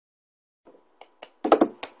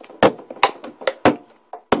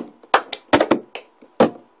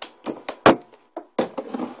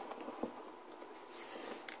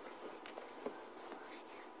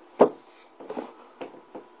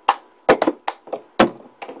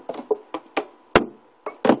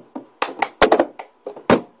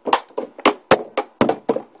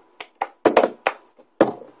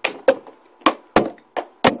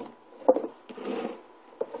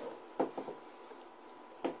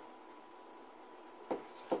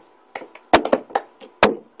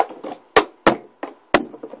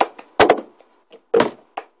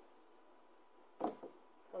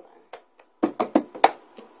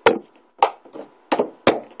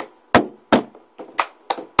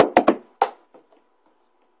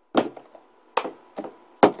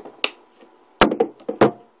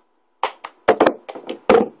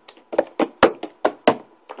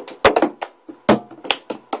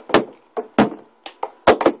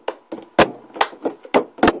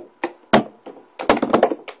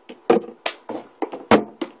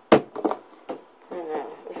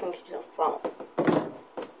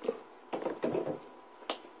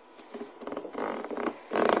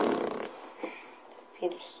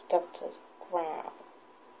you're stuck to the ground.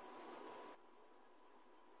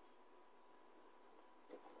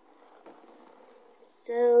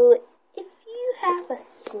 So, if you have a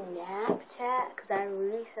Snapchat, because I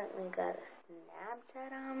recently got a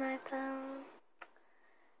Snapchat on my phone,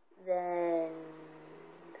 then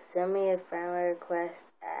send me a friend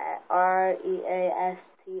request at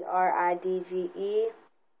REASTRIDGE.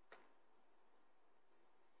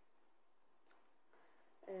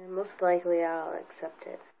 And most likely I'll accept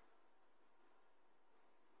it.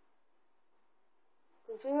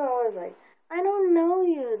 People are always like, I don't know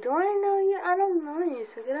you. Do I know you? I don't know you,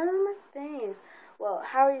 so get out of my face. Well,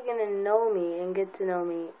 how are you going to know me and get to know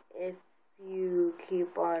me if you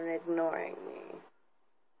keep on ignoring me?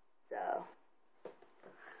 So,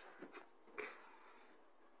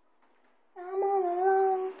 I'm all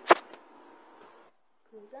alone,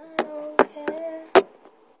 'cause I don't care.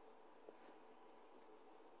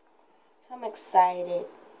 So I'm excited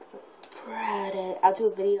for Friday. I'll do a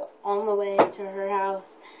video on the way to her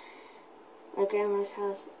house, my grandma's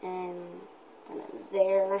house, and when I'm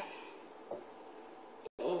there,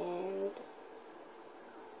 and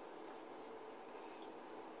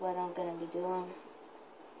what I'm gonna be doing.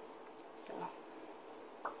 So,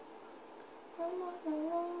 I'm on the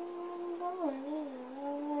road,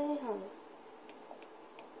 going home.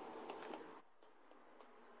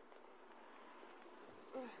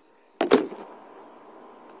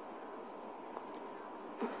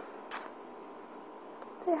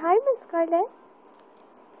 Say hi, Miss Scarlett.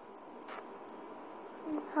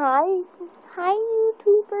 Hi. Hi,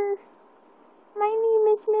 YouTuber. My name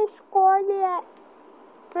is Miss Scarlett.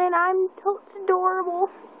 And I'm totes adorable.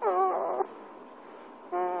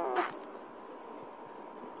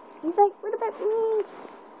 He's like, what about me?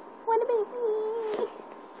 What about me?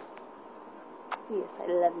 Yes, I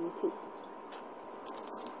love you too.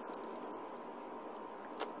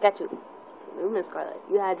 Got you. Miss Scarlett,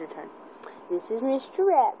 you had your turn. This is Mr.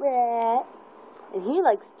 Rat Rat. And he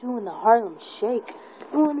likes doing the Harlem Shake.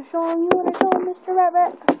 You wanna show him? Mr. Rat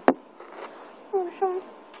Rat? You wanna show him?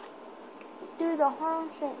 Do the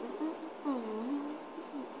Harlem Shake.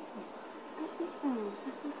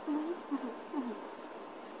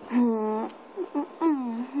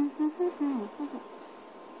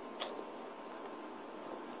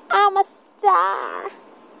 I'm a star.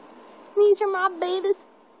 These are my babies.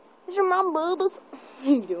 These are my boobies. What are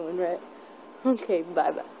you doing, Rat? Okay,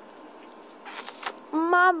 bye-bye.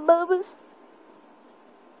 My boobies.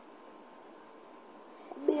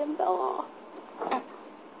 Being Bella.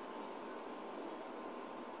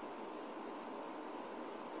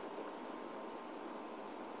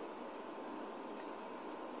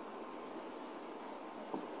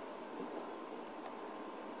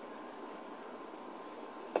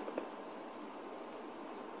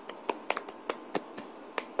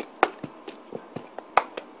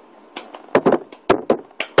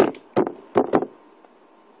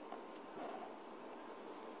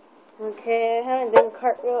 Okay, I haven't done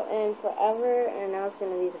cartwheel in forever, and now it's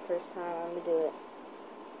going to be the first time I'm going to do it.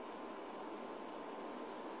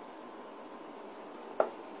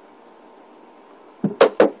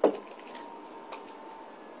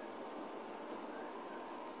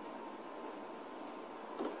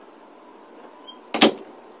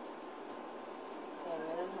 Okay,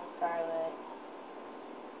 this is my Scarlett.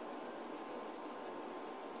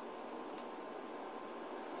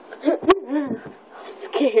 I'm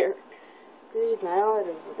scared. Because there's not a lot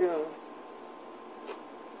of room.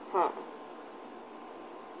 Huh.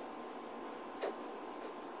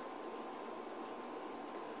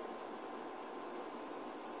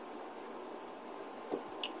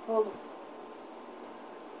 Hold on.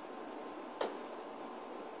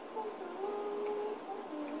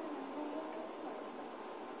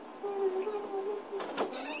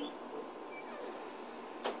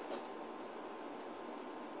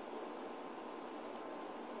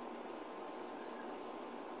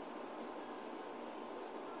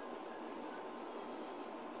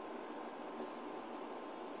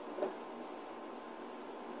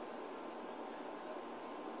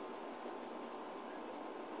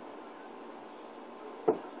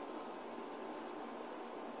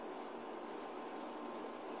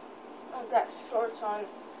 I've got shorts on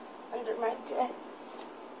under my dress.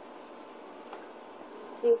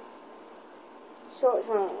 See? Shorts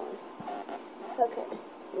on. Okay.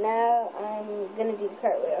 Now I'm gonna do the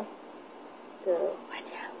cartwheel. So,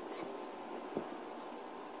 watch out.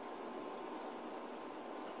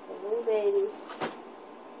 Little baby.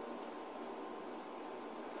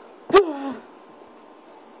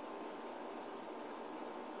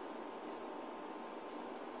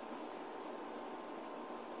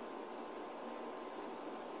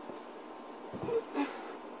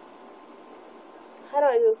 How do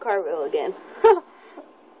I do a cartwheel again?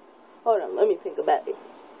 Hold on, let me think about it.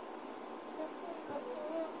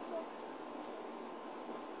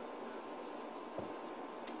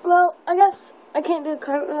 Well, I guess I can't do a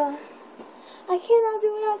cartwheel. I cannot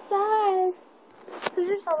do it outside. There's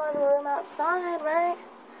just a lot of room outside, right?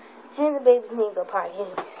 And the babies need to go potty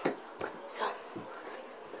anyways. So.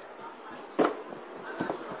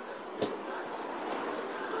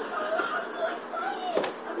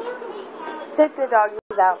 Take the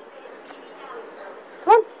doggies out.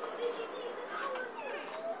 Come on.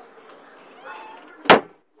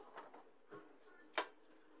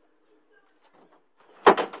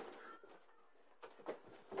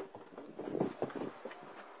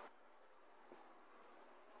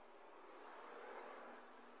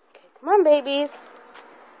 Okay, come on, babies.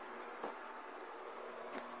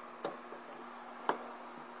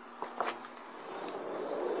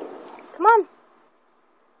 Come on.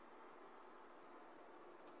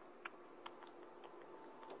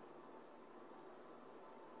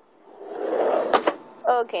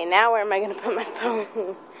 Okay, now where am I going to put my phone?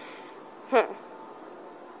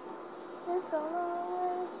 It's a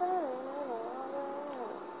long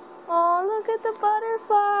oh, look at the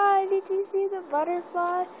butterfly. Did you see the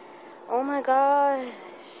butterfly? Oh my gosh.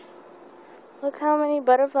 Look how many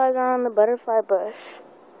butterflies are on the butterfly bush.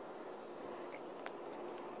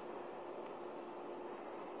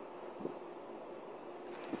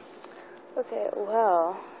 Okay,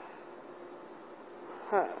 well.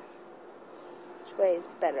 Which way is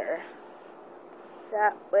better?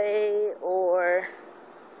 That way or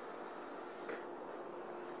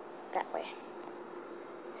that way?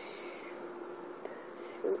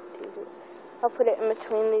 Shoot, I'll put it in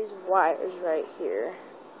between these wires right here.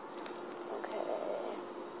 Okay.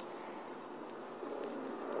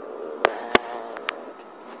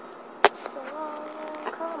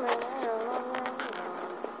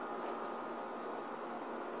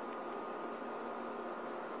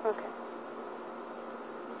 Okay.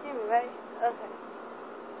 You see me, right? Okay.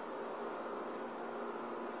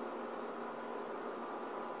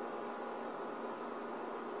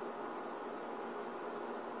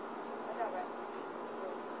 I got right.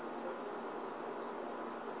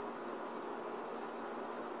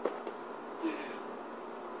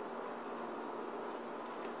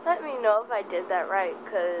 Let me know if I did that right,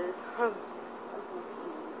 because I'm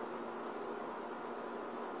confused.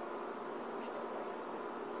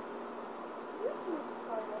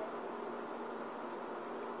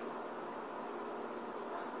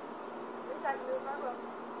 Wish I could move my rope.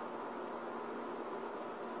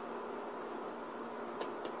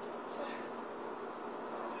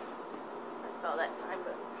 I fell that time,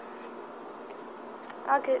 but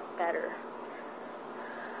I'll get better.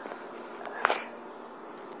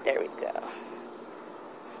 There we go.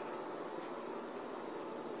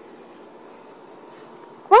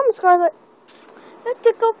 Come on, Scarlett. I have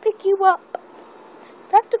to go pick you up.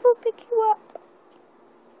 I have to go pick you up.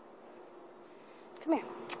 Come here.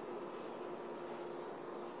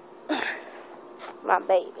 My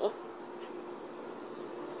baby.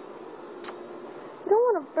 You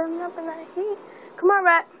don't want to burn up in that heat. Come on,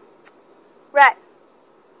 Rat. Rat.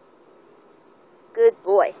 Good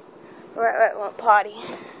boy. Rat went potty.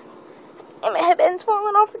 And my headband's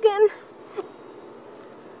falling off again.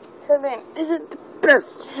 This headband isn't the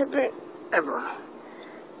best headband ever.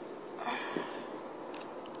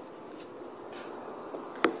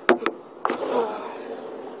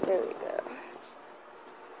 There we go.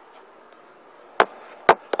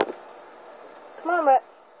 Come on, Rat.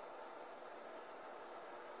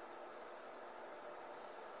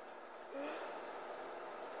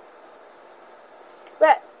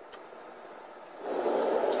 Rat.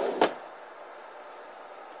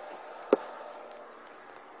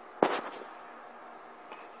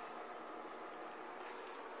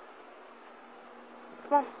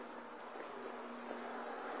 Come on.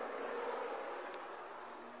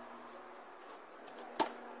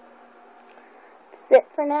 That's it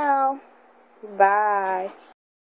for now. Bye.